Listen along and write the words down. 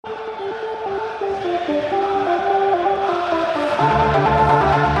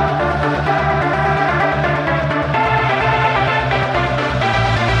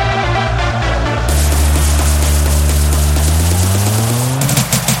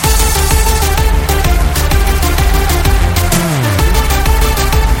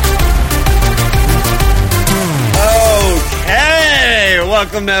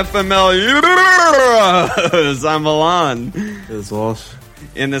Welcome to FML Euros. I'm Milan. This is Walsh.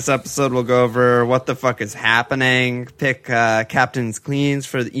 In this episode, we'll go over what the fuck is happening, pick captain's cleans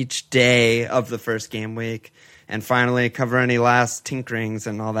for each day of the first game week, and finally cover any last tinkerings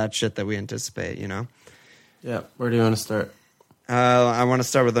and all that shit that we anticipate, you know? Yeah, where do you want to start? I want to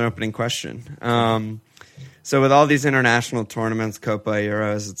start with an opening question. So with all these international tournaments, Copa,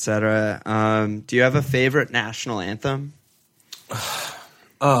 Euros, etc., do you have a favorite national anthem?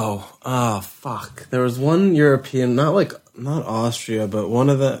 Oh, fuck. There was one European, not Austria, but one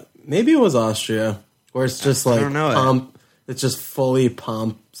of the, maybe it was Austria, where it's just like, I don't know pomp, it's just fully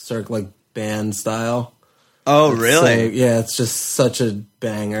pomp, like band style. Oh, It's really? yeah, it's just such a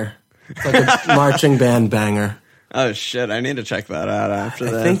banger. It's like a marching band banger. Oh, shit. I need to check that out after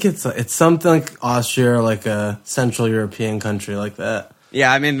this. I think it's something like Austria or like a Central European country like that.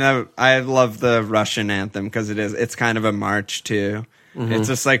 Yeah, I mean, I love the Russian anthem because it's kind of a march, too. Mm-hmm. It's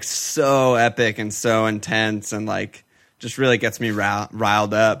just, like, so epic and so intense and, like, just really gets me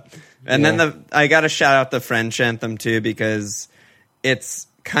riled up. And then I got to shout out the French anthem, too, because it's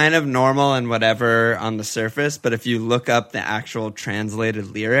kind of normal and whatever on the surface, but if you look up the actual translated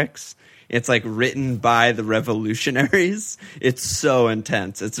lyrics, it's, like, written by the revolutionaries. It's so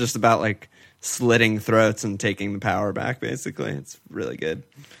intense. It's just about, like, slitting throats and taking the power back, basically. It's really good.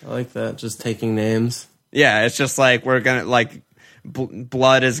 I like that, just taking names. Yeah, it's just like we're going to, like,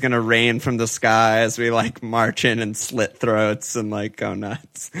 blood is going to rain from the sky as we, like, march in and slit throats and, like, go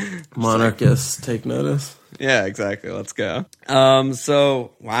nuts. Monarchists, take notice. Yeah, exactly. Let's go.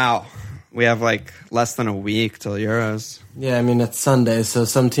 So, wow. We have, like, less than a week till Euros. Yeah, I mean, it's Sunday, so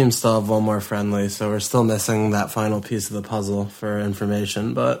some teams still have one more friendly, so we're still missing that final piece of the puzzle for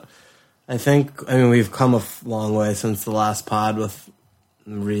information. But I mean, we've come a long way since the last pod with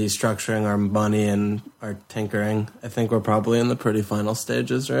restructuring our money and our tinkering. I think we're probably in the pretty final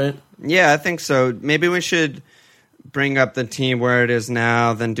stages, right? Yeah, I think so. Maybe we should bring up the team where it is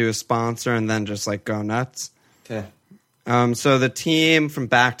now, then do a sponsor, and then just, like, go nuts. Okay. So the team from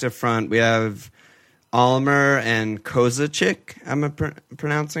back to front, we have Almer and Kozacic. Am I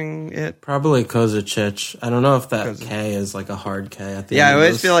pronouncing it? Probably Kozacic. I don't know if that K is like a hard K at the end. Yeah, I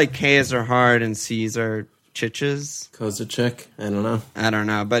always feel like K's are hard and C's are chiches. Kozacic? I don't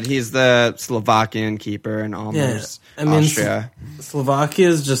know. But he's the Slovakian keeper and Almer's Austria.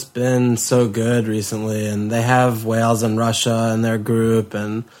 Slovakia's just been so good recently, and they have Wales and Russia in their group,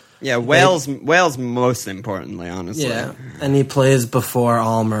 and yeah, Wales most importantly, honestly. Yeah, and he plays before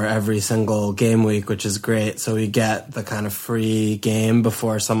Almer every single game week, which is great. So we get the kind of free game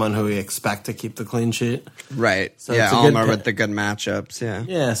before someone who we expect to keep the clean sheet. Right. So yeah, Almer with the good matchups, yeah.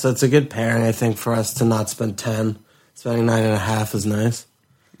 Yeah, so it's a good pairing, I think, for us to not spend 10. Spending 9.5 is nice.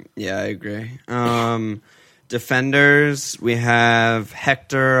 Yeah, I agree. Defenders, we have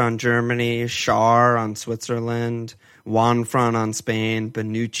Hector on Germany, Schär on Switzerland, Juanfran on Spain,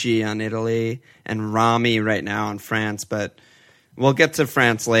 Bonucci on Italy, and Rami right now on France. But we'll get to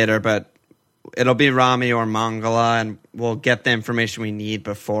France later, but it'll be Rami or Mangala, and we'll get the information we need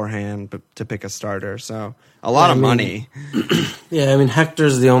beforehand to pick a starter. So a lot of money. Yeah, I mean,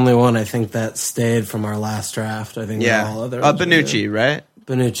 Hector's the only one I think that stayed from our last draft. I think all other Bonucci, right?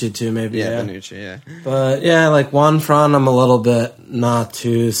 Bonucci too, maybe. Yeah, Bonucci, yeah. But yeah, like Juanfran, I'm a little bit not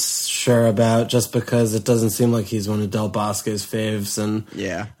too sure about, just because it doesn't seem like he's one of Del Bosque's faves, and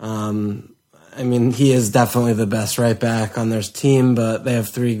yeah. I mean, he is definitely the best right back on their team, but they have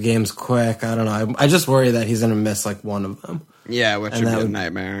 3 games quick. I don't know. I just worry that he's going to miss like one of them. Yeah, which would be a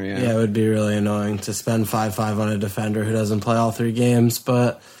nightmare, yeah. Yeah, it would be really annoying to spend 5.5 on a defender who doesn't play all 3 games,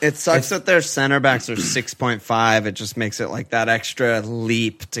 but it sucks that their center backs are 6.5. It just makes it like that extra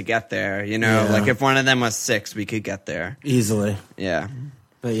leap to get there, you know? Yeah. Like if one of them was 6, we could get there. Easily. Yeah.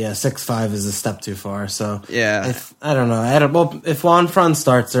 But yeah, 6.5 is a step too far, so yeah. I don't know. If Juanfran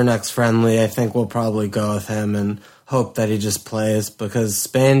starts their next friendly, I think we'll probably go with him and hope that he just plays, because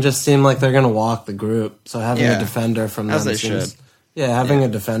Spain just seem like they're going to walk the group. So having a defender from them seems a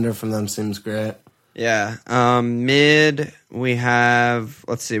defender from them seems great. Yeah. Mid, we have,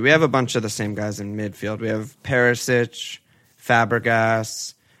 let's see, we have a bunch of the same guys in midfield. We have Perisic,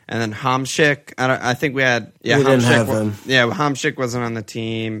 Fabregas, and then Hamšík. I think we had, we didn't have him. Yeah, Hamšík wasn't on the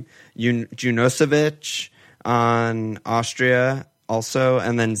team. Junosevic on Austria also,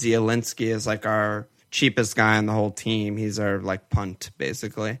 and then Zielinski is like our cheapest guy on the whole team. He's our like punt,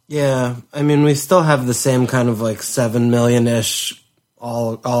 basically. Yeah, I mean, we still have the same kind of like 7 million-ish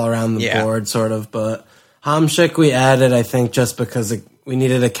all around the board, sort of. But Hamšík we added, I think, just because we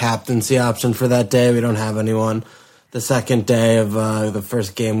needed a captaincy option for that day. We don't have anyone the second day of the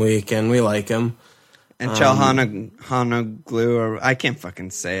first game week, and we like him. And Çalhanoğlu, or I can't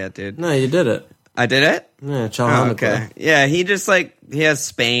fucking say it, dude. No, you did it. I did it? Yeah, Çalhanoğlu. Oh, okay. Yeah, he has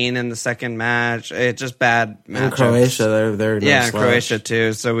Spain in the second match. It's just bad matchups. And Croatia, they're yeah, no Croatia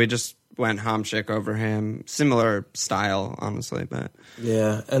too. So we just went Hamšík over him. Similar style, honestly, but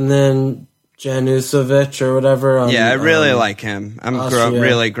yeah. And then Janušović or whatever. I really like him. I'm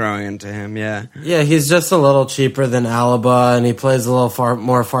Austria. growing into him. Yeah, yeah. He's just a little cheaper than Alaba, and he plays a little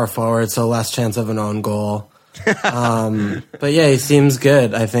more far forward, so less chance of an own goal. But yeah, he seems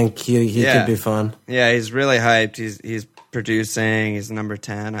good. I think he could be fun. Yeah, he's really hyped. He's producing. He's number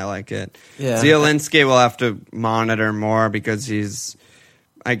 10. I like it. Yeah. Zielinski will have to monitor more because he's,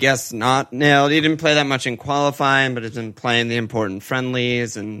 I guess, not nailed. He didn't play that much in qualifying, but he's been playing the important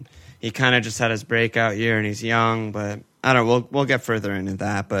friendlies, and he kind of just had his breakout year, and he's young. But I don't know. We'll get further into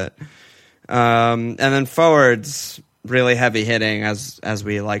that. But and then forwards, really heavy hitting as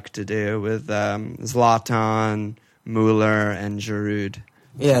we like to do with Zlatan, Müller, and Giroud.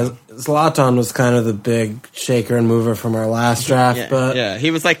 Yeah, Zlatan was kind of the big shaker and mover from our last draft, but he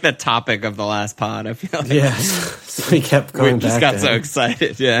was like the topic of the last pod. I feel like so we kept going back. We just got to so him.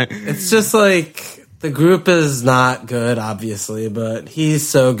 excited. Yeah, it's just like the group is not good, obviously, but he's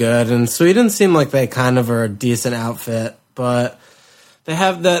so good, and Sweden seem like they kind of are a decent outfit, but they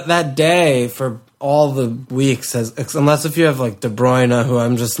have that day for all the weeks, unless if you have like De Bruyne, who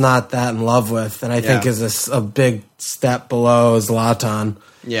I'm just not that in love with, and I think is a big step below Zlatan.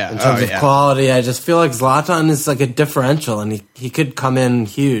 Yeah, in terms of quality, I just feel like Zlatan is like a differential, and he could come in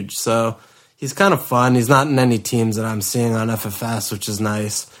huge. So he's kind of fun. He's not in any teams that I'm seeing on FFS, which is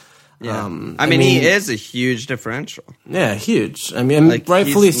nice. Yeah. I mean, he is a huge differential. Yeah, huge. I mean, like,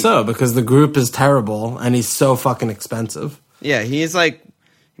 rightfully so, because the group is terrible, and he's so fucking expensive. Yeah, he's like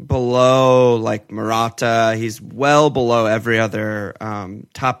below like Morata. He's well below every other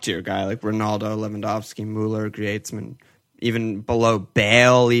top tier guy like Ronaldo, Lewandowski, Müller, Griezmann, even below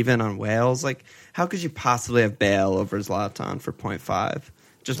Bale, even on Wales. Like, how could you possibly have Bale over Zlatan for 0.5?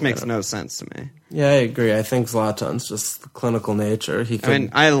 Just makes no sense to me. Yeah, I agree. I think Zlatan's just the clinical nature.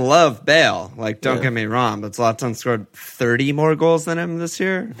 I love Bale. Like, don't get me wrong, but Zlatan scored 30 more goals than him this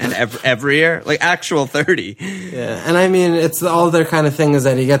year, and every year, like actual 30. Yeah, and I mean, it's all their kind of thing is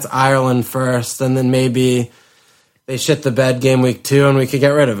that he gets Ireland first, and then maybe they shit the bed game week 2, and we could get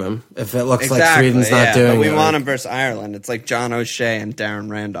rid of him if it looks like Sweden's not doing but it. We want him versus Ireland. It's like John O'Shea and Darren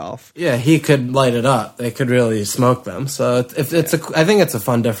Randolph. Yeah, he could light it up. They could really smoke them. So I think it's a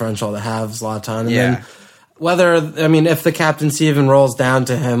fun differential to have Zlatan. And then if the captaincy even rolls down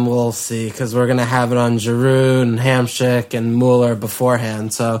to him, we'll see, because we're going to have it on Giroud and Hamšík and Müller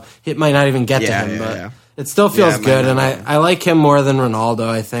beforehand. So it might not even get to him, but it still feels good. And I like him more than Ronaldo,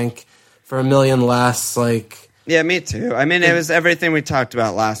 I think, for $1 million less. Yeah, me too. I mean, it was everything we talked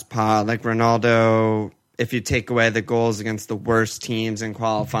about last pod. Like, Ronaldo, if you take away the goals against the worst teams in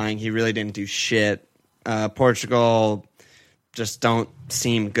qualifying, he really didn't do shit. Portugal just don't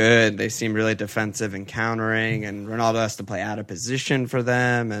seem good. They seem really defensive and countering, and Ronaldo has to play out of position for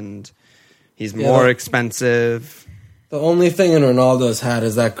them, and he's more expensive. The only thing in Ronaldo's hat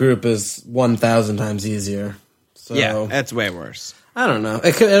is that group is 1,000 times easier. So, yeah, it's way worse. I don't know.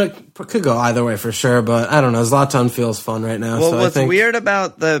 It could go either way for sure, but I don't know. Zlatan feels fun right now. Well, so what's weird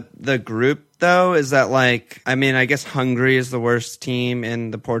about the group, though, is that, like, I mean, I guess Hungary is the worst team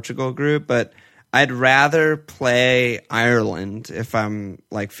in the Portugal group, but I'd rather play Ireland if I'm,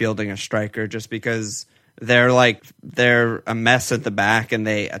 like, fielding a striker, just because they're a mess at the back and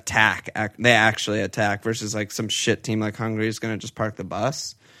they attack. They actually attack, versus, like, some shit team like Hungary is going to just park the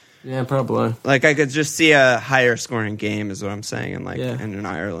bus. Yeah, probably. Like, I could just see a higher scoring game is what I'm saying in an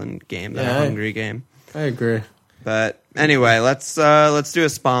Ireland game than a Hungary game. I agree. But anyway, let's do a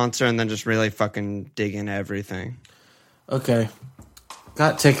sponsor and then just really fucking dig into everything. Okay.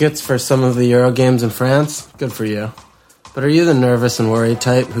 Got tickets for some of the Euro games in France? Good for you. But are you the nervous and worried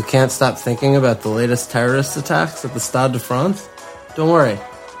type who can't stop thinking about the latest terrorist attacks at the Stade de France? Don't worry.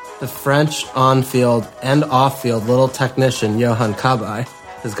 The French on-field and off-field little technician Johan Cabaye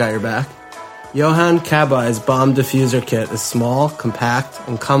has got your back. Johan Cabaye's bomb diffuser kit is small, compact,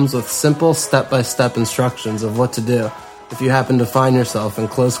 and comes with simple step-by-step instructions of what to do if you happen to find yourself in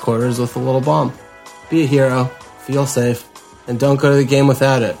close quarters with a little bomb. Be a hero, feel safe, and don't go to the game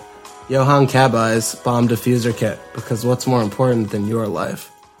without it. Johan Cabaye's bomb diffuser kit, because what's more important than your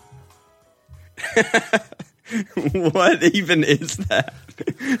life? What even is that?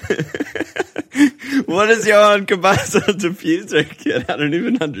 What is Johan Cabaye's diffuser kit? I don't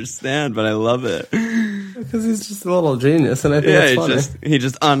even understand, but I love it. Because he's just a little genius, and I think it's funny. He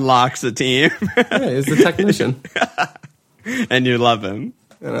just unlocks a team. Yeah, he's the technician. And you love him.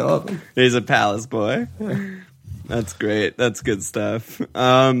 and I love him. He's a Palace boy. That's great. That's good stuff.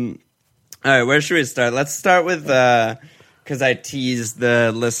 All right, where should we start? Let's start with because I teased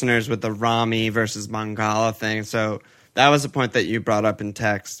the listeners with the Rami versus Mangala thing. So that was a point that you brought up in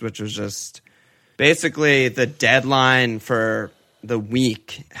text, which was just basically the deadline for the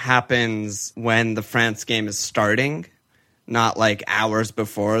week happens when the France game is starting, not like hours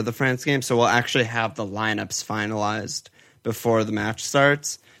before the France game. So we'll actually have the lineups finalized before the match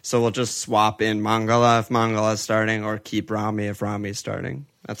starts. So we'll just swap in Mangala if Mangala is starting, or keep Rami if Rami is starting.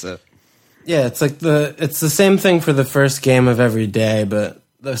 That's it. Yeah, it's like it's the same thing for the first game of every day, but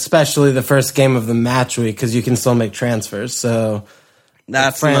especially the first game of the match week, because you can still make transfers. So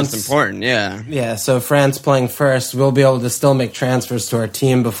that's France, the most important, yeah. Yeah, so France playing first, we'll be able to still make transfers to our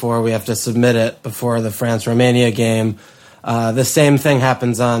team before we have to submit it before the France-Romania game. The same thing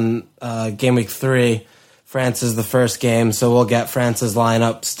happens on game week 3. France is the first game, so we'll get France's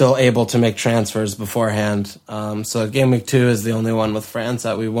lineup still able to make transfers beforehand. So game week 2 is the only one with France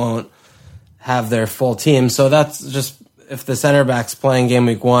that we won't have their full team. So that's just, if the center back's playing game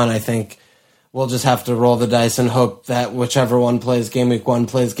week 1, I think we'll just have to roll the dice and hope that whichever one plays game week 1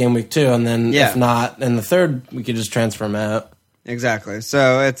 plays game week 2, and then if not, in the third, we could just transfer them out. Exactly.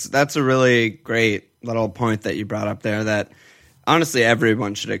 So that's a really great little point that you brought up there that honestly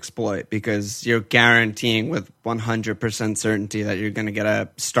everyone should exploit, because you're guaranteeing with 100% certainty that you're going to get a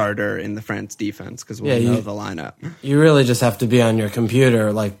starter in the France defense, because we'll know the lineup. You really just have to be on your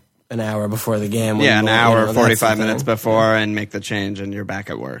computer like an hour before the game. Yeah, an hour, 45 minutes before, and make the change, and you're back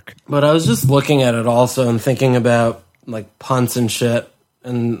at work. But I was just looking at it also and thinking about like punts and shit,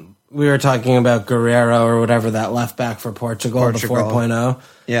 and we were talking about Guerrero or whatever, that left back for Portugal. The 4.0.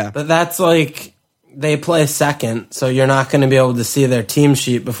 Yeah. But that's like, they play second, so you're not going to be able to see their team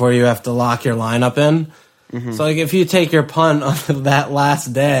sheet before you have to lock your lineup in. Mm-hmm. So like, if you take your punt on that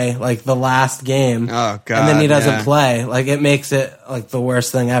last day, like the last game, and then he doesn't play, like it makes it like the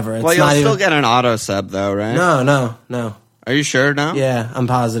worst thing ever. Well, you'll still get an auto sub though, right? No. Are you sure now? Yeah, I'm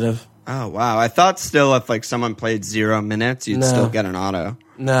positive. Oh, wow. I thought still if like someone played 0 minutes, you'd still get an auto.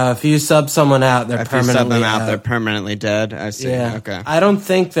 No, if you sub someone out, they're permanently If you sub them out, they're permanently dead. I see. Yeah. Okay. I don't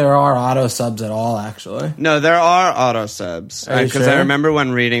think there are auto subs at all, actually. No, there are auto subs. Because I remember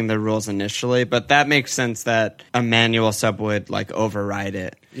when reading the rules initially, but that makes sense that a manual sub would like override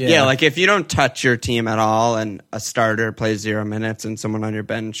it. Yeah, like if you don't touch your team at all and a starter plays 0 minutes and someone on your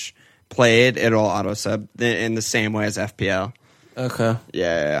bench played, it'll auto sub in the same way as FPL. Okay.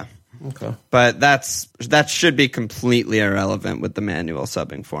 Yeah. Okay. But that should be completely irrelevant with the manual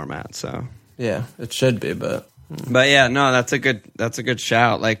subbing format. So yeah, it should be, but yeah, no, that's a good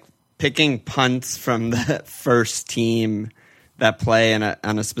shout. Like picking punts from the first team that play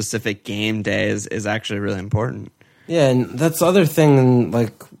on a specific game day is actually really important. Yeah, and that's the other thing,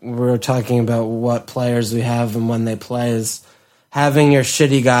 like we were talking about what players we have and when they play, is having your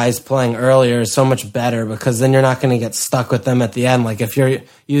shitty guys playing earlier is so much better, because then you're not going to get stuck with them at the end. Like if you're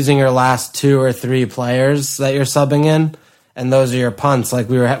using your last 2 or 3 players that you're subbing in, and those are your punts, like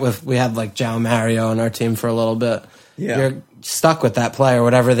we had like João Mario on our team for a little bit. Yeah. You're stuck with that player,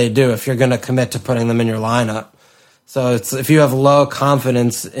 whatever they do, if you're going to commit to putting them in your lineup. So it's, if you have low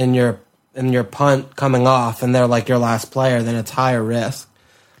confidence in your punt coming off and they're like your last player, then it's higher risk.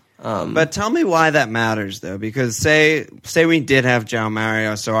 But tell me why that matters, though, because say we did have João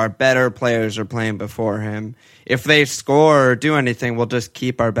Mario, so our better players are playing before him. If they score or do anything, we'll just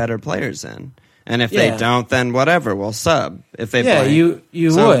keep our better players in. And if they don't, then whatever, we'll sub. If they play. you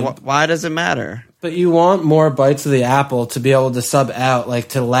would. Why does it matter? But you want more bites of the apple to be able to sub out, like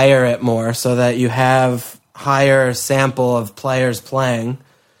to layer it more so that you have higher sample of players playing.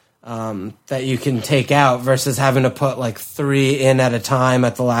 That you can take out versus having to put like 3 in at a time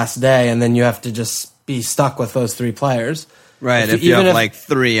at the last day, and then you have to just be stuck with those 3 players. Right, if you have like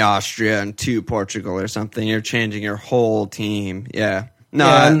 3 Austria and 2 Portugal or something, you're changing your whole team. Yeah. No,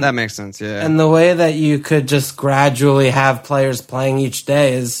 that makes sense, yeah. And the way that you could just gradually have players playing each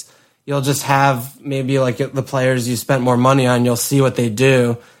day is you'll just have maybe like the players you spent more money on, you'll see what they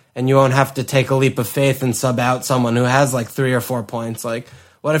do, and you won't have to take a leap of faith and sub out someone who has like 3 or 4 points. Like,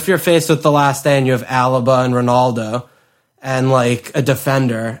 what if you're faced with the last day and you have Alaba and Ronaldo and like a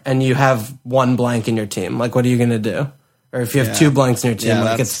defender and you have 1 blank in your team? Like, what are you going to do? Or if you have 2 blanks in your team,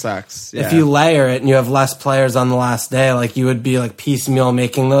 like that sucks. Yeah. If you layer it and you have less players on the last day, like you would be like piecemeal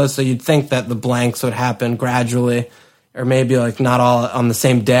making those. So you'd think that the blanks would happen gradually, or maybe like not all on the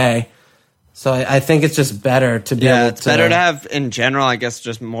same day. So I think it's just better to be able to... Yeah, it's better to have, in general, I guess,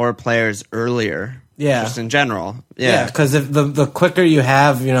 just more players earlier. Yeah. Just in general. Yeah, because if the quicker you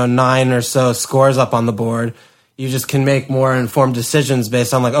have, 9 or so scores up on the board, you just can make more informed decisions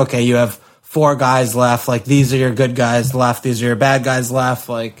based on like, okay, you have 4 guys left. Like, these are your good guys left. These are your bad guys left.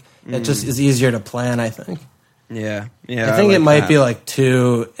 Like, it just is easier to plan, I think. Yeah. I think it might be like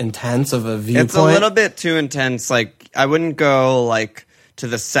too intense of a viewpoint. It's a little bit too intense. Like, I wouldn't go like to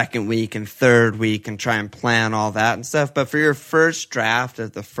the second week and third week and try and plan all that and stuff. But for your first draft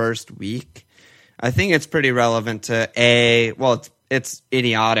of the first week, I think it's pretty relevant to it's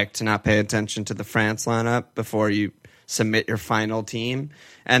idiotic to not pay attention to the France lineup before you submit your final team.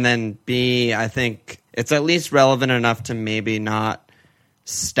 And then B, I think it's at least relevant enough to maybe not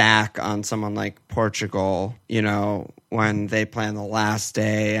stack on someone like Portugal, when they play on the last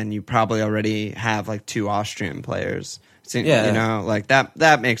day and you probably already have like 2 Austrian players. Like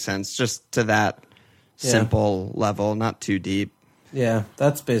that makes sense just to that simple level, not too deep. Yeah,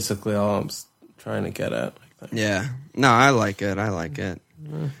 that's basically all I'm trying to get at. Yeah. No, I like it.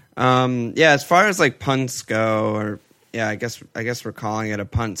 As far as like punts go, I guess we're calling it a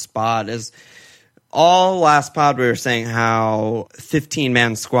punt spot, is all last pod we were saying how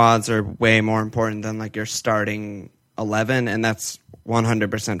 15-man squads are way more important than like your starting 11, and that's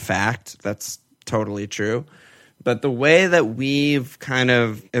 100% fact. That's totally true. But the way that we've kind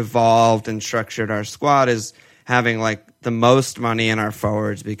of evolved and structured our squad is having like the most money in our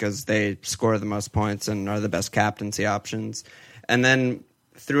forwards because they score the most points and are the best captaincy options. And then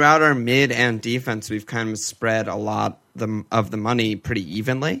throughout our mid and defense, we've kind of spread a lot of the money pretty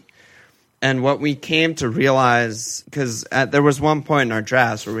evenly. And what we came to realize, because there was one point in our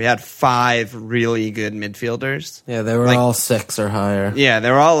drafts where we had 5 really good midfielders. Yeah, they were all 6 or higher. Yeah,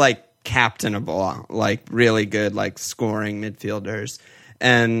 they were all like captainable, like really good, like scoring midfielders.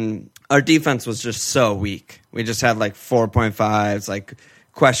 And our defense was just so weak. We just had like 4.5s, like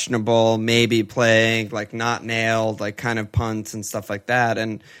questionable, maybe playing, like not nailed, like kind of punts and stuff like that.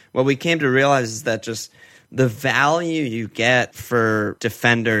 And what we came to realize is that just the value you get for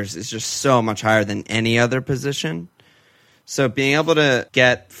defenders is just so much higher than any other position. So being able to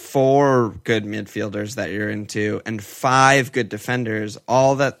get 4 good midfielders that you're into and 5 good defenders,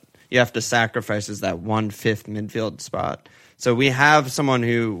 all that you have to sacrifice is that 1/5 midfield spot. So we have someone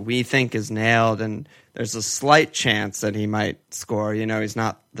who we think is nailed, and there's a slight chance that he might score. He's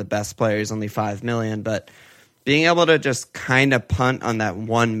not the best player. He's only 5 million, but being able to just kind of punt on that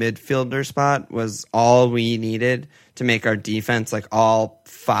one midfielder spot was all we needed to make our defense like all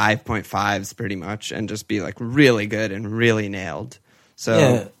 5.5s pretty much and just be like really good and really nailed. So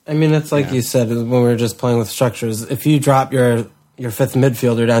yeah, I mean, it's like you said when we were just playing with structures. If you drop your 5th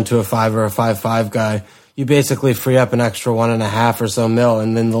midfielder down to a 5 or a 5/5 guy, you basically free up an extra 1.5 or so mil,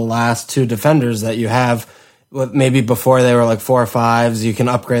 and then the last 2 defenders that you have, maybe before they were like 4 or 5s, you can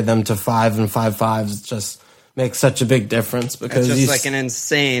upgrade them to 5 and 5/5s. It just makes such a big difference because it's just like an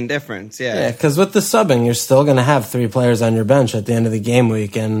insane difference. Yeah, because with the subbing, you're still going to have 3 players on your bench at the end of the game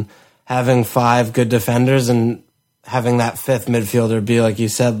week, and having 5 good defenders and having that 5th midfielder be, like you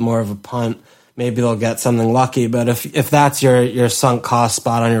said, more of a punt. Maybe they'll get something lucky, but if that's your sunk cost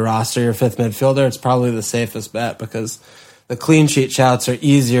spot on your roster, your 5th midfielder, it's probably the safest bet because the clean sheet shouts are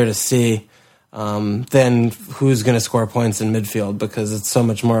easier to see than who's going to score points in midfield because it's so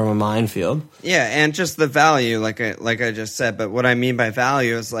much more of a minefield. Yeah, and just the value, like I just said. But what I mean by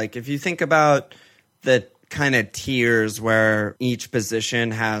value is like if you think about the kind of tiers where each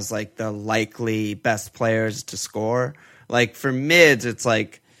position has like the likely best players to score. Like for mids, it's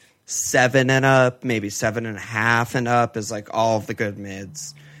like 7 and up, maybe 7.5 and up is like all of the good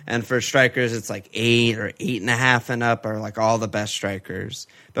mids. And for strikers, it's like 8 or 8.5 and up are like all the best strikers.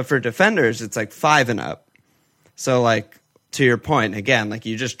 But for defenders, it's like 5 and up. So like to your point, again, like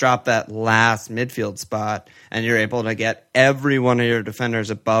you just drop that last midfield spot and you're able to get every one of your defenders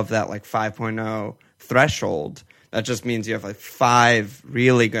above that like 5.0 threshold. That just means you have like 5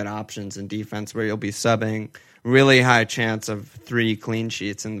 really good options in defense where you'll be subbing. Really high chance of 3 clean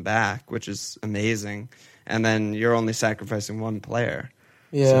sheets in the back, which is amazing. And then you're only sacrificing 1 player.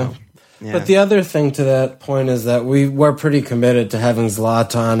 Yeah. So, yeah. But the other thing to that point is that we're pretty committed to having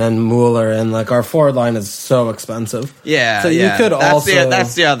Zlatan and Mueller, and like our forward line is so expensive. Yeah. So you could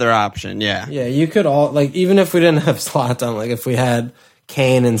that's the other option. Yeah. Yeah. You could like even if we didn't have Zlatan, like if we had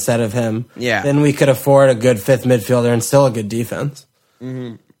Kane instead of him, then we could afford a good 5th midfielder and still a good defense.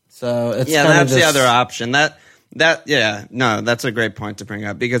 Mm-hmm. So it's that's the other option. That's a great point to bring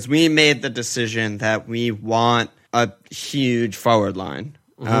up because we made the decision that we want a huge forward line.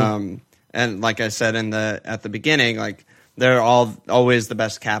 Mm-hmm. And like I said at the beginning, like they're always the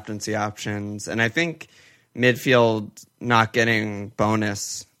best captaincy options. And I think midfield not getting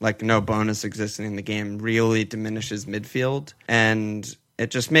bonus, like no bonus existing in the game, really diminishes midfield. And it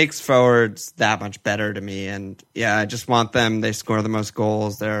just makes forwards that much better to me. And yeah, I just want them. They score the most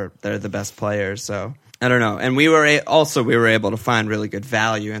goals. They're the best players. So I don't know. And we were able to find really good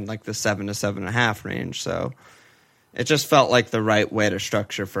value in like the 7 to 7.5 range. So it just felt like the right way to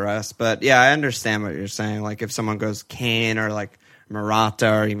structure for us. But yeah, I understand what you're saying. Like if someone goes Kane or like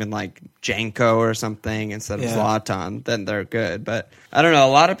Morata or even like Janko or something instead of Zlatan, then they're good. But I don't know.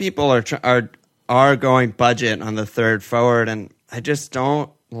 A lot of people are going budget on the third forward, and I just don't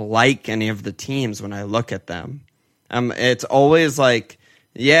like any of the teams when I look at them. It's always like,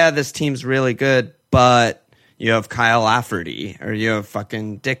 yeah, this team's really good, but you have Kyle Lafferty or you have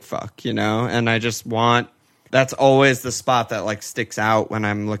fucking Dick Fuck, you know? And I just want... That's always the spot that like sticks out when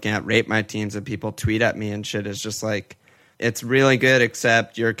I'm looking at Rate My Teams and people tweet at me and shit. Is just like, it's really good,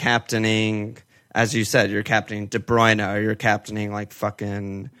 except you're captaining, as you said, you're captaining De Bruyne or you're captaining like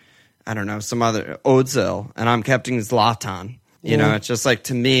fucking, I don't know, some other Ozil, and I'm captaining Zlatan. You know, it's just like,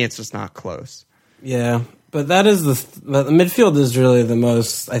 to me, it's just not close. Yeah, but that is the midfield is really the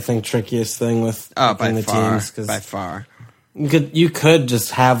most, I think, trickiest thing with the teams. Cause by far. You could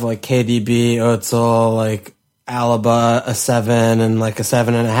just have like KDB, Ozil, like Alaba, a 7 and like a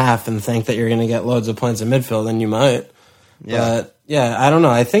 7.5 and think that you're going to get loads of points in midfield, and you might. Yeah. But yeah, I don't know.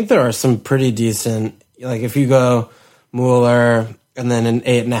 I think there are some pretty decent, like if you go Mueller and then an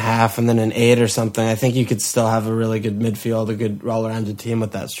 8.5 and then an 8 or something, I think you could still have a really good midfield, a good all-arounded team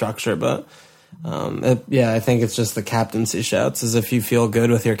with that structure. But I think it's just the captaincy shouts. As if you feel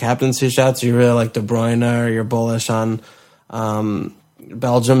good with your captaincy shouts, you really like De Bruyne or you're bullish on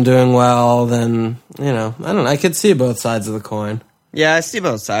Belgium doing well, then, you know, I don't know. I could see both sides of the coin. Yeah, I see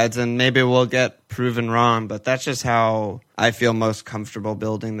both sides, and maybe we'll get proven wrong, but that's just how I feel most comfortable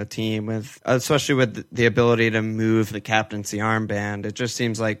building the team, with, especially with the ability to move the captaincy armband. It just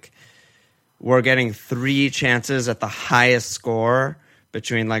seems like we're getting 3 chances at the highest score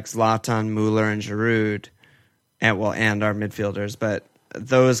between like Zlatan, Mueller, and Giroud, and our midfielders, but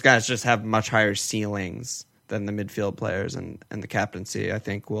those guys just have much higher ceilings than the midfield players, and the captaincy, I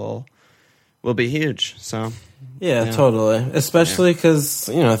think, will be huge. So yeah, totally. Especially because,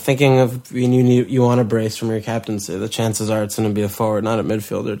 you know, thinking of you want a brace from your captaincy, the chances are it's going to be a forward, not a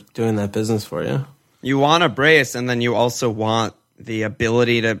midfielder, doing that business for you. You want a brace, and then you also want the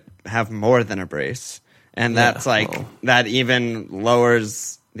ability to have more than a brace, and that's that even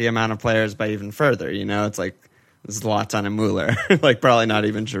lowers the amount of players by even further. You know, it's like Zlatan and Mueller, like probably not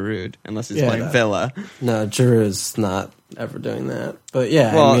even Giroud, unless he's playing Villa. No, Giroud's not ever doing that. But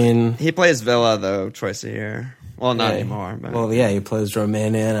yeah, well, I mean, he plays Villa though twice a year. Well, not anymore. But. Well, yeah, he plays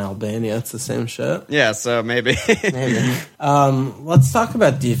Romania and Albania. It's the same shit. Yeah, so maybe. Maybe. Let's talk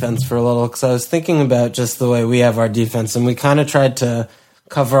about defense for a little, because I was thinking about just the way we have our defense, and we kind of tried to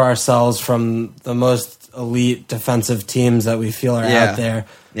cover ourselves from the most elite defensive teams that we feel are out there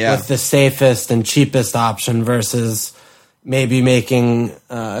with the safest and cheapest option versus maybe making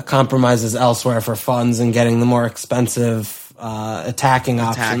compromises elsewhere for funds and getting the more expensive attacking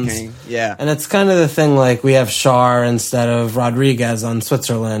options. Yeah. And it's kind of the thing, like we have Schär instead of Rodriguez on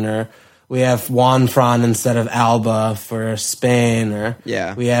Switzerland, or we have Juan Fran instead of Alba for Spain, or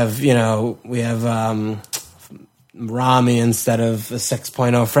we have Rami instead of a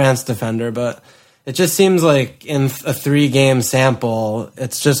 6.0 France defender. But it just seems like in a 3-game sample,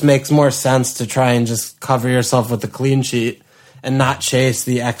 it just makes more sense to try and just cover yourself with a clean sheet and not chase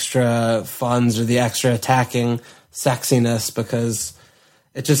the extra funds or the extra attacking sexiness, because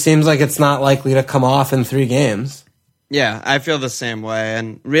it just seems like it's not likely to come off in 3 games. Yeah, I feel the same way.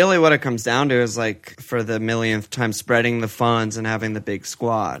 And really what it comes down to is, like, for the millionth time, spreading the funds and having the big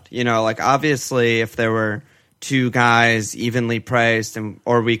squad. You know, like, obviously if there were 2 guys evenly priced,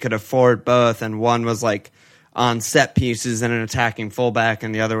 or we could afford both, and one was like on set pieces and an attacking fullback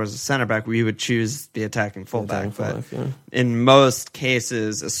and the other was a center back, we would choose the attacking fullback. In most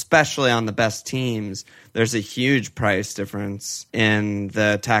cases, especially on the best teams, there's a huge price difference in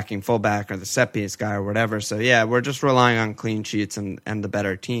the attacking fullback or the set piece guy or whatever. So yeah, we're just relying on clean sheets and the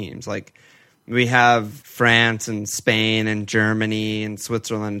better teams. Like, we have France and Spain and Germany and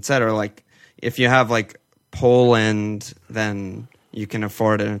Switzerland, etc. Like, if you have like Poland, then you can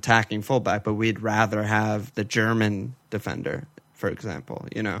afford an attacking fullback, but we'd rather have the German defender, for example,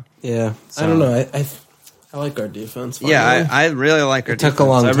 you know? Yeah. So, I don't know. I like our defense. Finally. Yeah, I really like our defense. Took a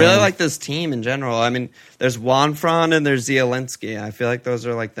long time. I really like this team in general. I mean, there's Juan Fran and there's Zielinski. I feel like those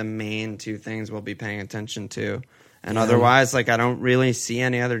are like the main 2 things we'll be paying attention to. And otherwise, like, I don't really see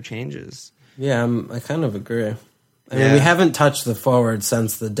any other changes. Yeah, I kind of agree. I mean, we haven't touched the forward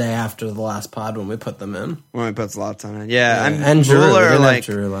since the day after the last pod when we put them in. When we put Zlatan in. Yeah. And Giroud. We didn't have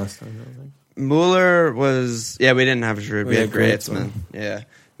Giroud last time, I think. Mueller was... Yeah, we didn't have Giroud. We had Griezmann. Yeah.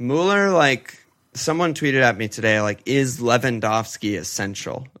 Mueller, like... Someone tweeted at me today, like, is Lewandowski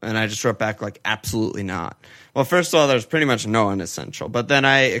essential? And I just wrote back, like, absolutely not. Well, first of all, there's pretty much no one essential. But then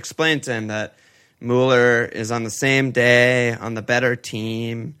I explained to him that Mueller is on the same day, on the better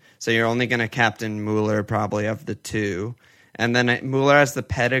team. So you're only going to captain Mueller probably of the two. And then Mueller has the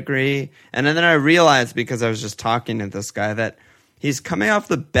pedigree. And then I realized, because I was just talking to this guy, that he's coming off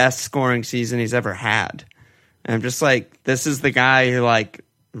the best scoring season he's ever had. And I'm just like, this is the guy who, like,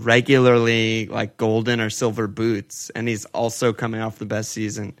 regularly, like, golden or silver boots. And he's also coming off the best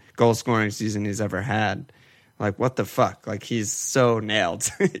goal scoring season he's ever had. Like, what the fuck? Like, he's so nailed.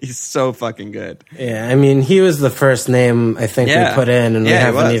 He's so fucking good. Yeah, I mean, he was the first name I think we put in, and we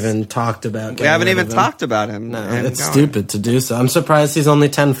haven't even talked about. We haven't even talked about him. No, it's stupid to do so. I'm surprised he's only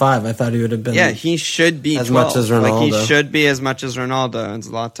 10-5. I thought he would have been. Yeah, he should be as 12. Much as Ronaldo. Like, he should be as much as Ronaldo and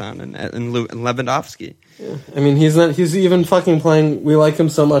Zlatan and Lewandowski. Yeah. I mean, he's even fucking playing. We like him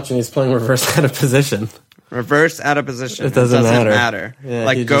so much, and he's playing reverse out of position. Reverse out of position. It doesn't matter. Yeah,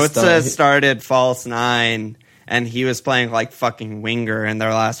 like, Götze started false 9. And he was playing like fucking winger in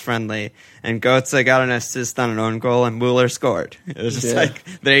their last friendly. And Götze got an assist on an own goal, and Mueller scored. It was just like,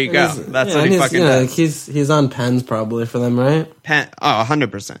 there you go. That's what he fucking does. He's on pens probably for them, right?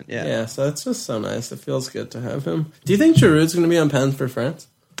 100%. Yeah. Yeah, so it's just so nice. It feels good to have him. Do you think Giroud's going to be on pens for France?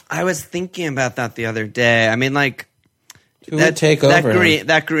 I was thinking about that the other day. I mean, like, who would take over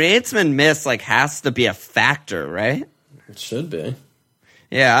that Griezmann miss, like, has to be a factor, right? It should be.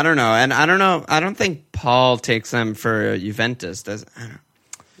 Yeah, I don't know. And I don't know. I don't think Paul takes them for Juventus, does I don't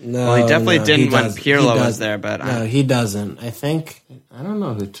No, well, he definitely didn't when Pirlo was there, but... No, he doesn't. I think... I don't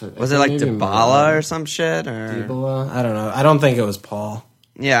know who took... Was it like Dybala or some shit? Or Dybala? I don't know. I don't think it was Paul.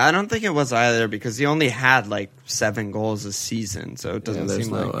 Yeah, I don't think it was either, because he only had like 7 goals a season, so it doesn't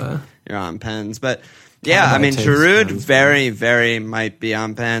seem like you're on pens. But... Yeah, I mean, Giroud very, very might be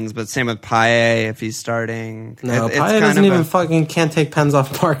on pens, but same with Payet if he's starting. No, Payet doesn't even fucking can't take pens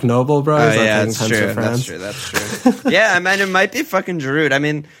off Mark Noble, bro. Oh, yeah, that's true. That's true. Yeah, I mean, it might be fucking Giroud. I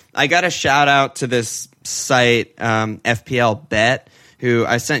mean, I got a shout out to this site, FPL Bet, who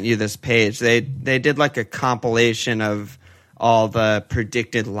I sent you this page. They did like a compilation of all the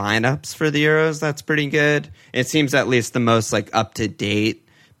predicted lineups for the Euros. That's pretty good. It seems at least the most like up to date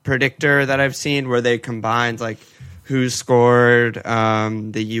predictor that I've seen, where they combined like who scored, the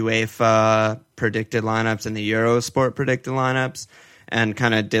UEFA predicted lineups and the Eurosport predicted lineups, and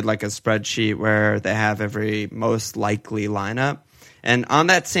kind of did like a spreadsheet where they have every most likely lineup. And on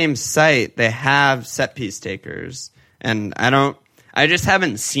that same site, they have set piece takers, and I just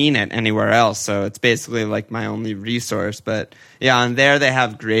haven't seen it anywhere else, so it's basically like my only resource. But yeah, on there they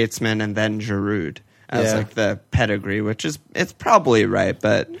have Griezmann and then Giroud as like the pedigree, which is, it's probably right,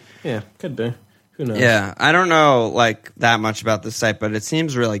 but yeah, could be. Who knows? Yeah, I don't know like that much about the site, but it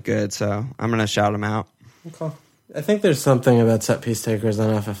seems really good, so I'm gonna shout them out. Okay. I think there's something about set piece takers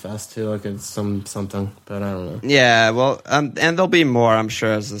on FFS too, like it's something, but I don't know. Yeah, well, and there'll be more, I'm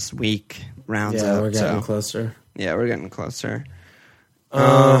sure, as this week rounds up. Yeah, we're getting closer. Yeah, we're getting closer.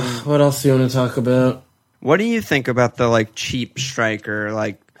 What else do you want to talk about? What do you think about the like cheap striker,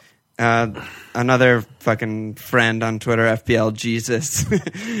 like? Another fucking friend on Twitter, FPL Jesus,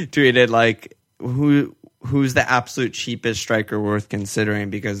 tweeted like, who's the absolute cheapest striker worth considering?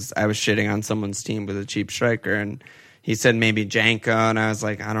 Because I was shitting on someone's team with a cheap striker, and he said maybe Janko, and I was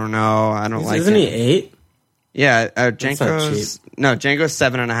like, I don't know, I don't like. Isn't he 8? Yeah, Janko's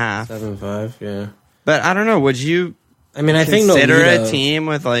 7.5. 7.5, yeah. But I don't know. Would you? I mean, I think consider a team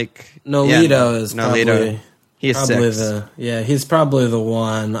with like Nolito is probably. He's probably 6. He's probably the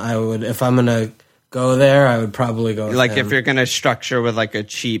one I would, if I'm gonna go there, I would probably go with like him. If you're gonna structure with like a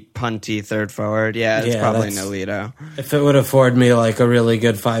cheap punty third forward, it's probably Nolito. If it would afford me like a really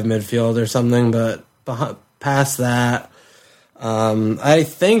good 5 midfield or something, but past that, I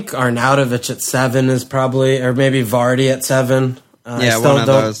think Arnautovic at 7 is probably, or maybe Vardy at 7. One of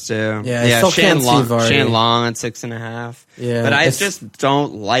those two. Yeah, I still can't see Vardy. Shane Long at 6.5. Yeah, but I just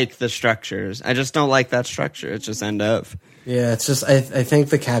don't like the structures. I just don't like that structure. It's just end up. Yeah, it's just I think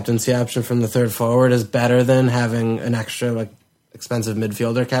the captaincy option from the third forward is better than having an extra like expensive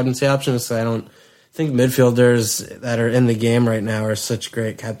midfielder captaincy option. So I don't think midfielders that are in the game right now are such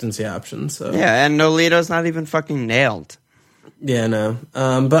great captaincy options. So yeah, and Nolito's not even fucking nailed. Yeah, no.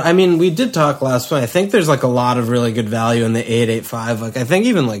 But I mean, we did talk last week. I think there's like a lot of really good value in the 885. Like, I think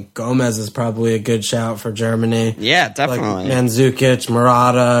even like Gomez is probably a good shout for Germany. Yeah, definitely. Like Mandzukic,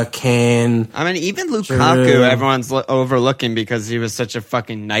 Murata, Kane. I mean, even Lukaku, Giroud. everyone's overlooking because he was such a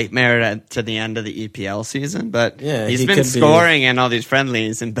fucking nightmare to the end of the EPL season. But Yeah, he's he been could scoring in all these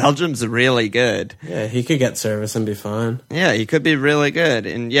friendlies, and Belgium's really good. Yeah, he could get service and be fine. Yeah, he could be really good.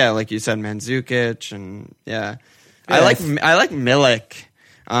 And yeah, like you said, Mandzukic, and yeah. Yeah, I like Milik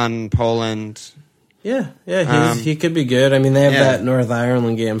on Poland. Yeah, he could be good. I mean, they have Yeah. that North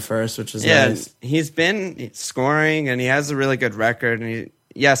Ireland game first, which is nice. He's been scoring, and he has a really good record. And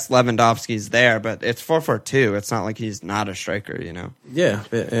yes, Lewandowski's there, but it's 4-4-2. It's not like he's not a striker, you know? Yeah,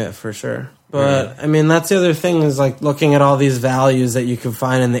 for sure. But, I mean, that's the other thing is, like, looking at all these values that you can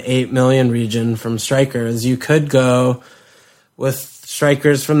find in the 8 million region from strikers, you could go with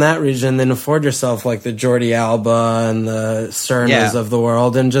strikers from that region, then afford yourself like the Jordi Alba and the Cernas of the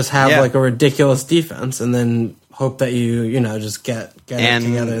world, and just have like a ridiculous defense, and then hope that you just get it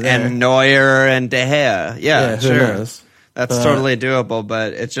together there. And Neuer and De Gea. Yeah, who sure. knows? That's totally doable,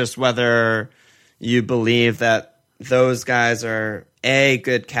 but it's just whether you believe that those guys are A,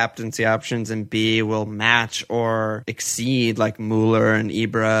 good captaincy options, and B, will match or exceed like Mueller and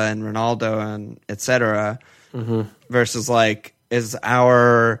Ibra and Ronaldo and etc. Versus like, is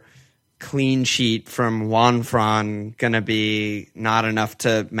our clean sheet from Juanfran going to be not enough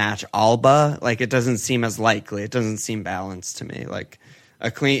to match Alba? Like, it doesn't seem as likely. It doesn't seem balanced to me. Like,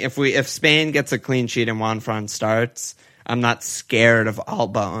 if Spain gets a clean sheet and Juanfran starts, I'm not scared of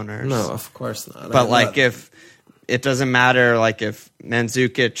Alba owners. No, of course not. But like, if it doesn't matter, like if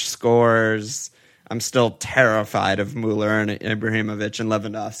Mandzukic scores, I'm still terrified of Mueller and Ibrahimovic and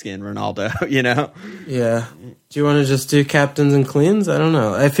Lewandowski and Ronaldo, you know? Yeah. Do you want to just do captains and cleans? I don't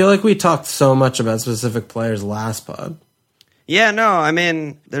know. I feel like we talked so much about specific players last pod. Yeah, no, I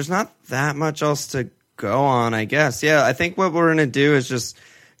mean, there's not that much else to go on, I guess. Yeah, I think what we're going to do is just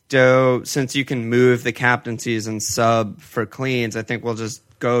since you can move the captaincies and sub for cleans, I think we'll just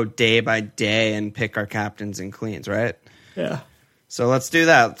go day by day and pick our captains and cleans, right? Yeah. So let's do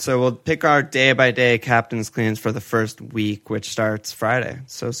that. So we'll pick our day-by-day captain's cleans for the first week, which starts Friday.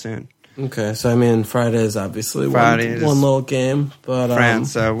 So soon. Okay, so I mean, Friday is obviously one little game. But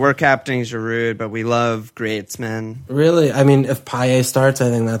France. So we're captaining Giroud, but we love Griezmann. Really? I mean, if Payet starts, I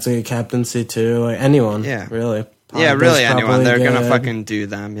think that's a good captaincy too. Like anyone. Yeah. Really. Yeah, really anyone. They're going to good. fucking do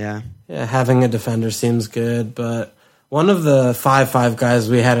them, yeah. Yeah, having a defender seems good, but one of the 5-5 guys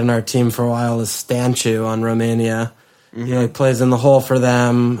we had in our team for a while is Stanchu on Romania. He plays in the hole for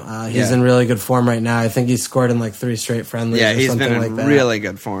them. He's in really good form right now. I think he's scored in like 3 straight friendlies. Yeah, or he's something been like in that. really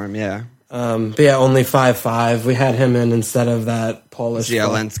good form, yeah. But yeah, only 5-5. We had him in instead of that Polish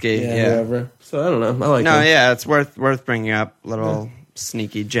Zielinski, whoever. So I don't know. I like him. Yeah, it's worth bringing up little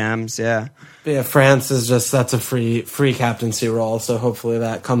sneaky gems, yeah. But yeah, France is that's a free captaincy role. So hopefully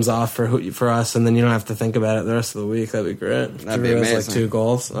that comes off for us, and then you don't have to think about it the rest of the week. That'd be great. That'd be amazing. Like 2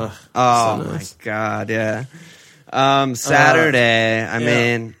 goals. Oh so nice. My god, yeah. Saturday, I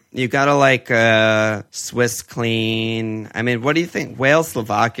mean, you gotta like Swiss clean. I mean, what do you think? Wales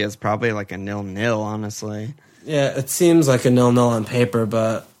Slovakia is probably like a 0-0, honestly. Yeah, it seems like a 0-0 on paper,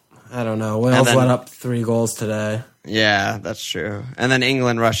 but I don't know. Wales let up 3 goals today. Yeah, that's true. And then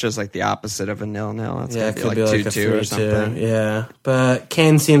England Russia is like the opposite of a 0-0. It's it gonna could be like 2-2 a 3-2 or something. Yeah, but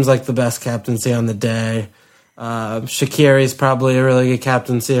Kane seems like the best captaincy on the day. Shaqiri's probably a really good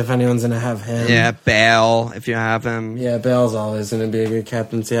captaincy if anyone's going to have him. Yeah, Bale, if you have him. Yeah, Bale's always going to be a good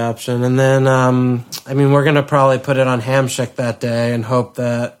captaincy option. And then, I mean, we're going to probably put it on Hamsik that day and hope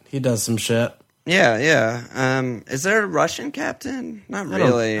that he does some shit. Yeah. Is there a Russian captain? Not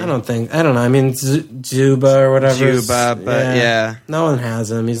really. I don't know. I mean, Juba or whatever. Juba, but yeah. No one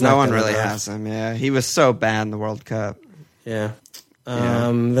has him. No one really has him, yeah. He was so bad in the World Cup. Yeah.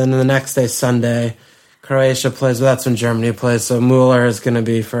 Then the next day, Sunday, Croatia plays, but that's when Germany plays, so Mueller is going to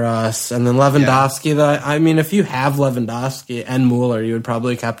be for us. And then Lewandowski, I mean, if you have Lewandowski and Mueller, you would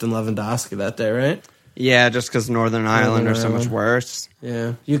probably captain Lewandowski that day, right? Yeah, just because Northern Ireland are so much worse.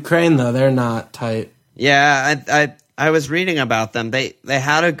 Yeah. Ukraine, though, they're not tight. Yeah, I was reading about them. They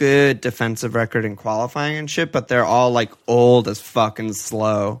had a good defensive record in qualifying and shit, but they're all, like, old as fucking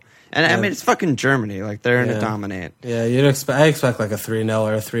slow. And I mean, it's fucking Germany. Like, they're going to dominate. Yeah, I expect like a 3-0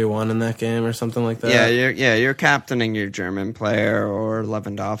 or a 3-1 in that game or something like that. You're captaining your German player or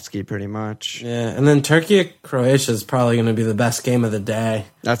Lewandowski pretty much. Yeah, and then Turkey-Croatia is probably going to be the best game of the day.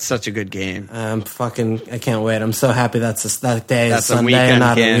 That's such a good game. I can't wait. I'm so happy that day is That's Sunday a weekend and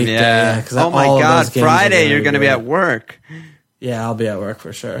not game, a weekday. yeah. Oh my God, Friday you're going to be at work. Yeah, I'll be at work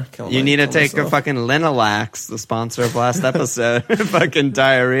for sure. You need to take a fucking Linalax, the sponsor of last episode. Fucking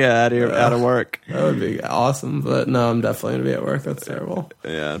diarrhea out of work. That would be awesome, but no, I'm definitely going to be at work. That's terrible.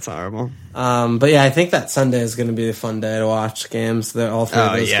 Yeah, it's horrible. But yeah, I think that Sunday is going to be a fun day to watch games. All three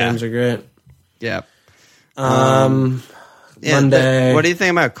of those games are great. Yeah. Monday. What do you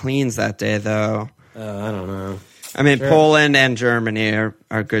think about cleans that day, though? I don't know. I mean, sure. Poland and Germany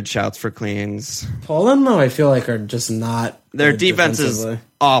are good shouts for cleans. Poland, though, I feel like are just not. Their defense is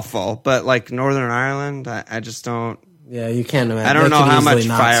awful, but like Northern Ireland, I just don't. Yeah, you can't imagine. I don't know how much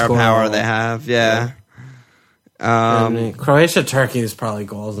firepower they have. Yeah. Croatia, Turkey is probably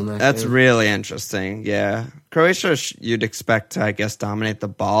goals in that. That's game. Really interesting. Yeah, Croatia, you'd expect to, I guess, dominate the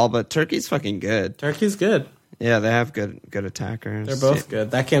ball, but Turkey's fucking good. Turkey's good. Yeah, they have good attackers. They're both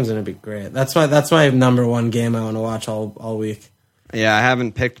good. That game's gonna be great. That's my number one game I want to watch all week. Yeah, I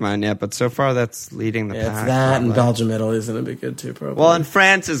haven't picked mine yet, but so far that's leading the pack. It's that probably. And Belgium-Italy is gonna be good too, probably. Well, and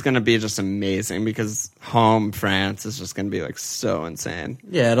France is gonna be just amazing because home France is just gonna be like so insane.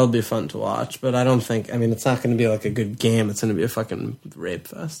 Yeah, it'll be fun to watch, but I don't think. I mean, it's not gonna be like a good game. It's gonna be a fucking rape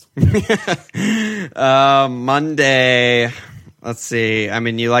fest. Monday. Let's see. I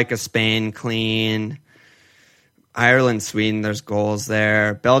mean, you like a Spain clean. Ireland, Sweden, there's goals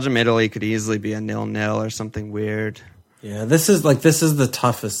there. Belgium, Italy could easily be a 0-0 or something weird. Yeah, this is the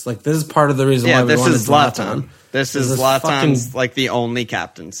toughest. Like, this is part of the reason why we wanted Zlatan. This is Zlatan's like the only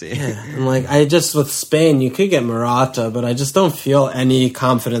captaincy. Yeah, and like with Spain, you could get Morata, but I just don't feel any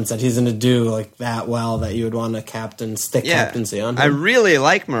confidence that he's going to do like that well that you would want to captaincy on him. I really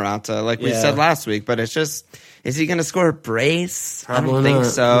like Morata, like we said last week, but it's just, is he going to score a brace? Probably I don't think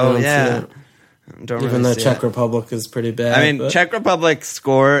so. Yeah. Even though Czech Republic is pretty bad. I mean, Czech Republic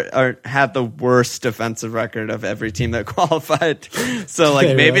had the worst defensive record of every team that qualified. So,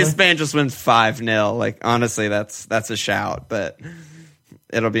 like, maybe Spain just wins 5-0. Like, honestly, that's a shout, but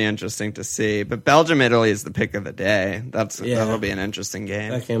it'll be interesting to see. But Belgium, Italy is the pick of the day. That'll be an interesting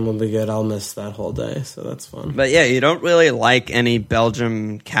game. That game will be good. I'll miss that whole day, so that's fun. But yeah, you don't really like any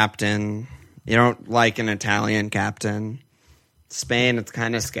Belgium captain. You don't like an Italian captain. Spain, it's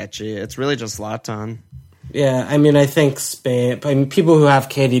kind of sketchy. It's really just Zlatan. Yeah, I mean, I think Spain. I mean, people who have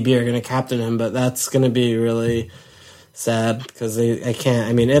KDB are going to captain him, but that's going to be really sad because I can't.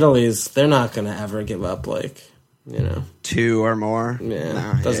 I mean, they're not going to ever give up 2 or more.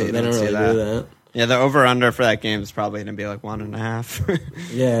 Yeah, they don't really do that. Yeah, the over under for that game is probably going to be like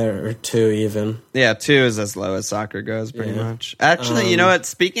 1.5. Yeah, or 2 even. Yeah, 2 is as low as soccer goes, pretty much. Actually, you know what?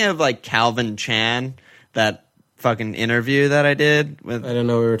 Speaking of like Calvin Chan, that fucking interview that I did with. I didn't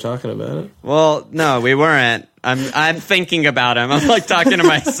know we were talking about it. Well, no, we weren't. I'm thinking about him. I'm like talking to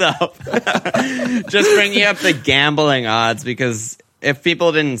myself. Just bringing up the gambling odds because if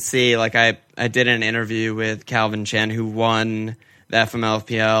people didn't see, like I did an interview with Calvin Chan who won the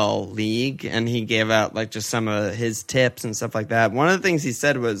FMLPL league and he gave out like just some of his tips and stuff like that. One of the things he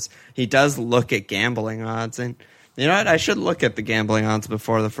said was he does look at gambling odds, and you know what? I should look at the gambling odds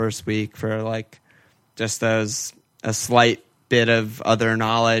before the first week for like just a slight bit of other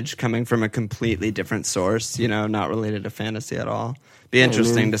knowledge coming from a completely different source, not related to fantasy at all. Be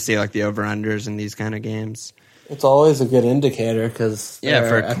interesting to see like the over-unders in these kind of games. It's always a good indicator because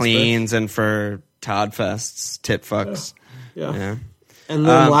for cleans and for Todd Fests, tip fucks. Yeah. And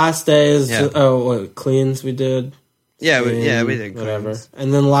then last day is cleans we did. Yeah, we did whatever. Cleans.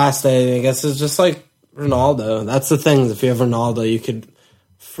 And then last day, I guess, is just like Ronaldo. That's the thing. If you have Ronaldo, you could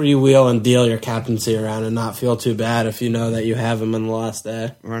freewheel and deal your captaincy around and not feel too bad if you know that you have him in the last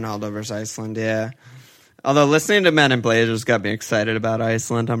day. Ronaldo versus Iceland, yeah. Although listening to Men in Blazers got me excited about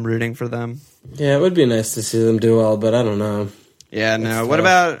Iceland. I'm rooting for them. Yeah, it would be nice to see them do well, but I don't know. Yeah, no. What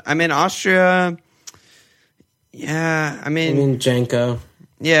about, Austria? Yeah, Janko.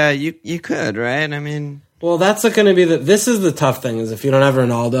 Yeah, you could, right? Well, that's going to be this is the tough thing, is if you don't have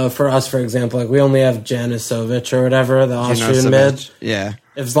Ronaldo. For us, for example, like we only have Janisovic or whatever, the Austrian mid. Yeah.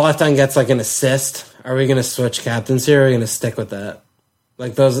 If Zlatan gets like an assist, are we going to switch captaincy or are we going to stick with that?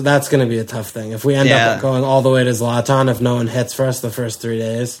 Like that's going to be a tough thing. If we end up going all the way to Zlatan, if no one hits for us the first 3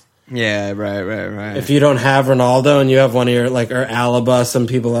 days. Yeah, right. If you don't have Ronaldo and you have one of your or Alaba, some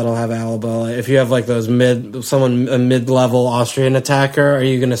people that'll have Alaba. Like, if you have like those a mid-level Austrian attacker, are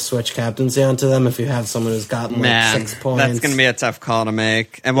you going to switch captaincy onto them? If you have someone who's gotten 6 points, that's going to be a tough call to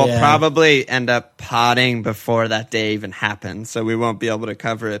make, and we'll probably end up potting before that day even happens, so we won't be able to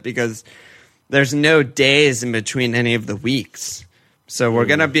cover it because there's no days in between any of the weeks. So we're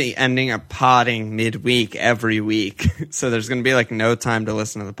going to be ending up potting midweek every week. So there's going to be like no time to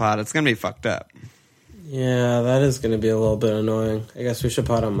listen to the pod. It's going to be fucked up. Yeah, that is going to be a little bit annoying. I guess we should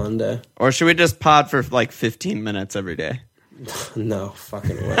pod on Monday. Or should we just pod for like 15 minutes every day? No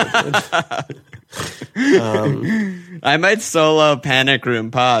fucking way, dude. I might solo Panic Room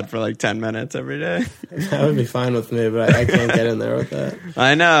Pod for like 10 minutes every day. That would be fine with me, but I can't get in there with that.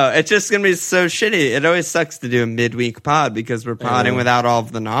 I know. It's just going to be so shitty. It always sucks to do a midweek pod because we're podding without all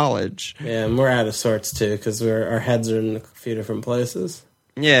of the knowledge. Yeah, and we're out of sorts, too, because our heads are in a few different places.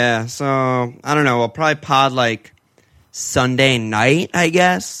 Yeah, so, I don't know. We'll probably pod like Sunday night, I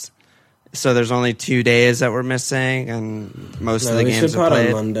guess. So there's only 2 days that we're missing, and most of the games are played.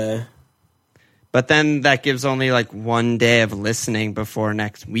 On Monday. But then that gives only like 1 day of listening before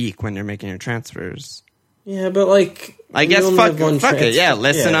next week when you're making your transfers. Yeah, but like... I guess fuck it. Yeah,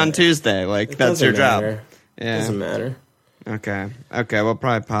 listen on Tuesday. Like, that's your job. Yeah. It doesn't matter. Okay, we'll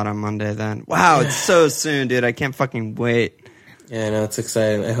probably pod on Monday then. Wow, it's so soon, dude. I can't fucking wait. Yeah, I know, it's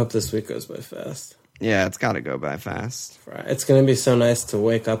exciting. I hope this week goes by fast. Yeah, it's got to go by fast. It's going to be so nice to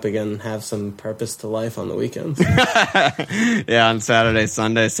wake up again and have some purpose to life on the weekends. Yeah, on Saturday,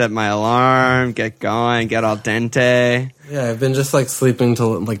 Sunday, set my alarm, get going, get al dente. Yeah, I've been just like sleeping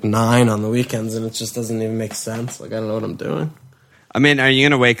till like 9 on the weekends, and it just doesn't even make sense. Like, I don't know what I'm doing. I mean, are you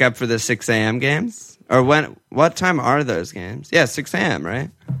going to wake up for the 6 a.m. games? Or what time are those games? Yeah, 6 a.m.,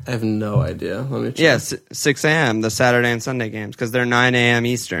 right? I have no idea. Let me check. Yeah, 6 a.m., the Saturday and Sunday games, because they're 9 a.m.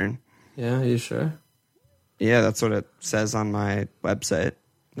 Eastern. Yeah, are you sure? Yeah, that's what it says on my website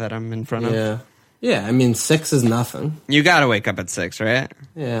that I'm in front of. Yeah, I mean, 6 is nothing. You got to wake up at 6, right?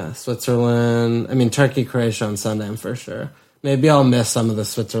 Yeah, Switzerland. I mean, Turkey, Croatia on Sunday, I'm for sure. Maybe I'll miss some of the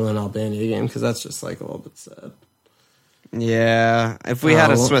Switzerland-Albania game, because that's just like a little bit sad. Yeah, if we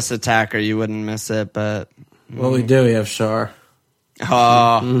had a Swiss attacker, you wouldn't miss it, but... Well, we do. We have Shar.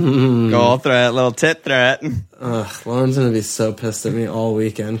 Oh, goal threat, little tit threat. Lauren's going to be so pissed at me all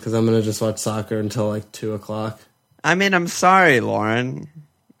weekend because I'm going to just watch soccer until like 2 o'clock. I mean, I'm sorry, Lauren.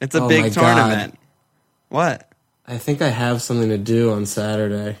 It's a big tournament. God. What? I think I have something to do on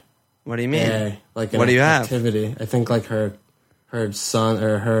Saturday. What do you mean? Yeah, like what do you have? Activity. I think like her son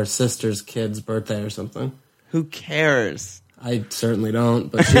or her sister's kid's birthday or something. Who cares? I certainly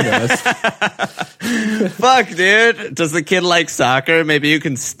don't, but she does. Fuck, dude. Does the kid like soccer? Maybe you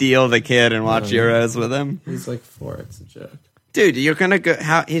can steal the kid and watch Euros with him. He's like 4. It's a joke. Dude, you're going to go...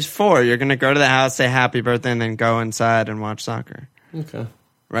 he's 4. You're going to go to the house, say happy birthday, and then go inside and watch soccer. Okay.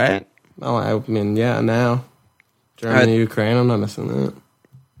 Right? Oh, I mean, yeah, now. Germany, Ukraine, I'm not missing that.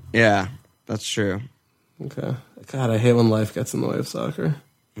 Yeah, that's true. Okay. God, I hate when life gets in the way of soccer.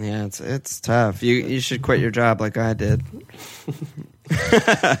 Yeah, it's tough. You should quit your job like I did.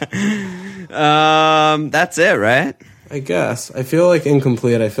 That's it, right? I guess. I feel like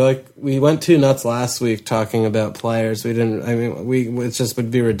incomplete. I feel like we went too nuts last week talking about players. We didn't. I mean, it just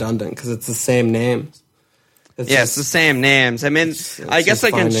would be redundant because it's the same names. It's the same names. I mean, I guess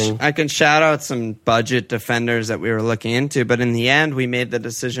I can shout out some budget defenders that we were looking into, but in the end, we made the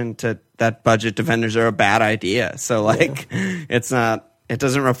decision that budget defenders are a bad idea. So it's not. It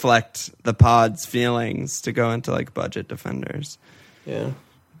doesn't reflect the pod's feelings to go into like budget defenders. Yeah.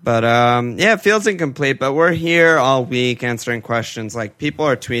 But it feels incomplete, but we're here all week answering questions. Like, people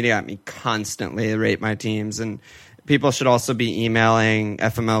are tweeting at me constantly to rate my teams, and people should also be emailing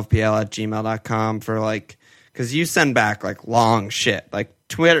fmlfpl@gmail.com for like, because you send back like long shit. Like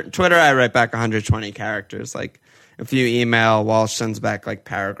Twitter, I write back 120 characters. Like, if you email, Walsh sends back like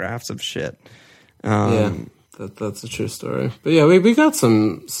paragraphs of shit. Yeah. That's a true story. But yeah, we got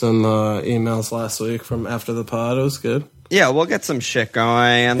some emails last week from after the pod. It was good. Yeah, we'll get some shit going,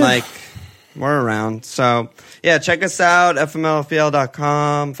 and like we're around. So yeah, check us out,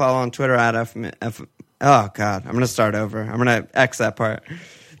 fmlfpl.com. Follow on Twitter at oh god, I'm gonna start over. I'm gonna X that part.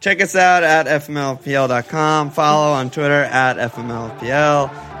 Check us out at fmlfpl.com. Follow on Twitter at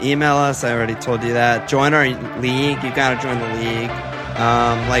fmlfpl. Email us. I already told you that. Join our league. You gotta join the league.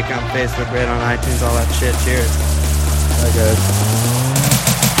 Like on Facebook, rate on iTunes, all that shit. Cheers. Bye, guys.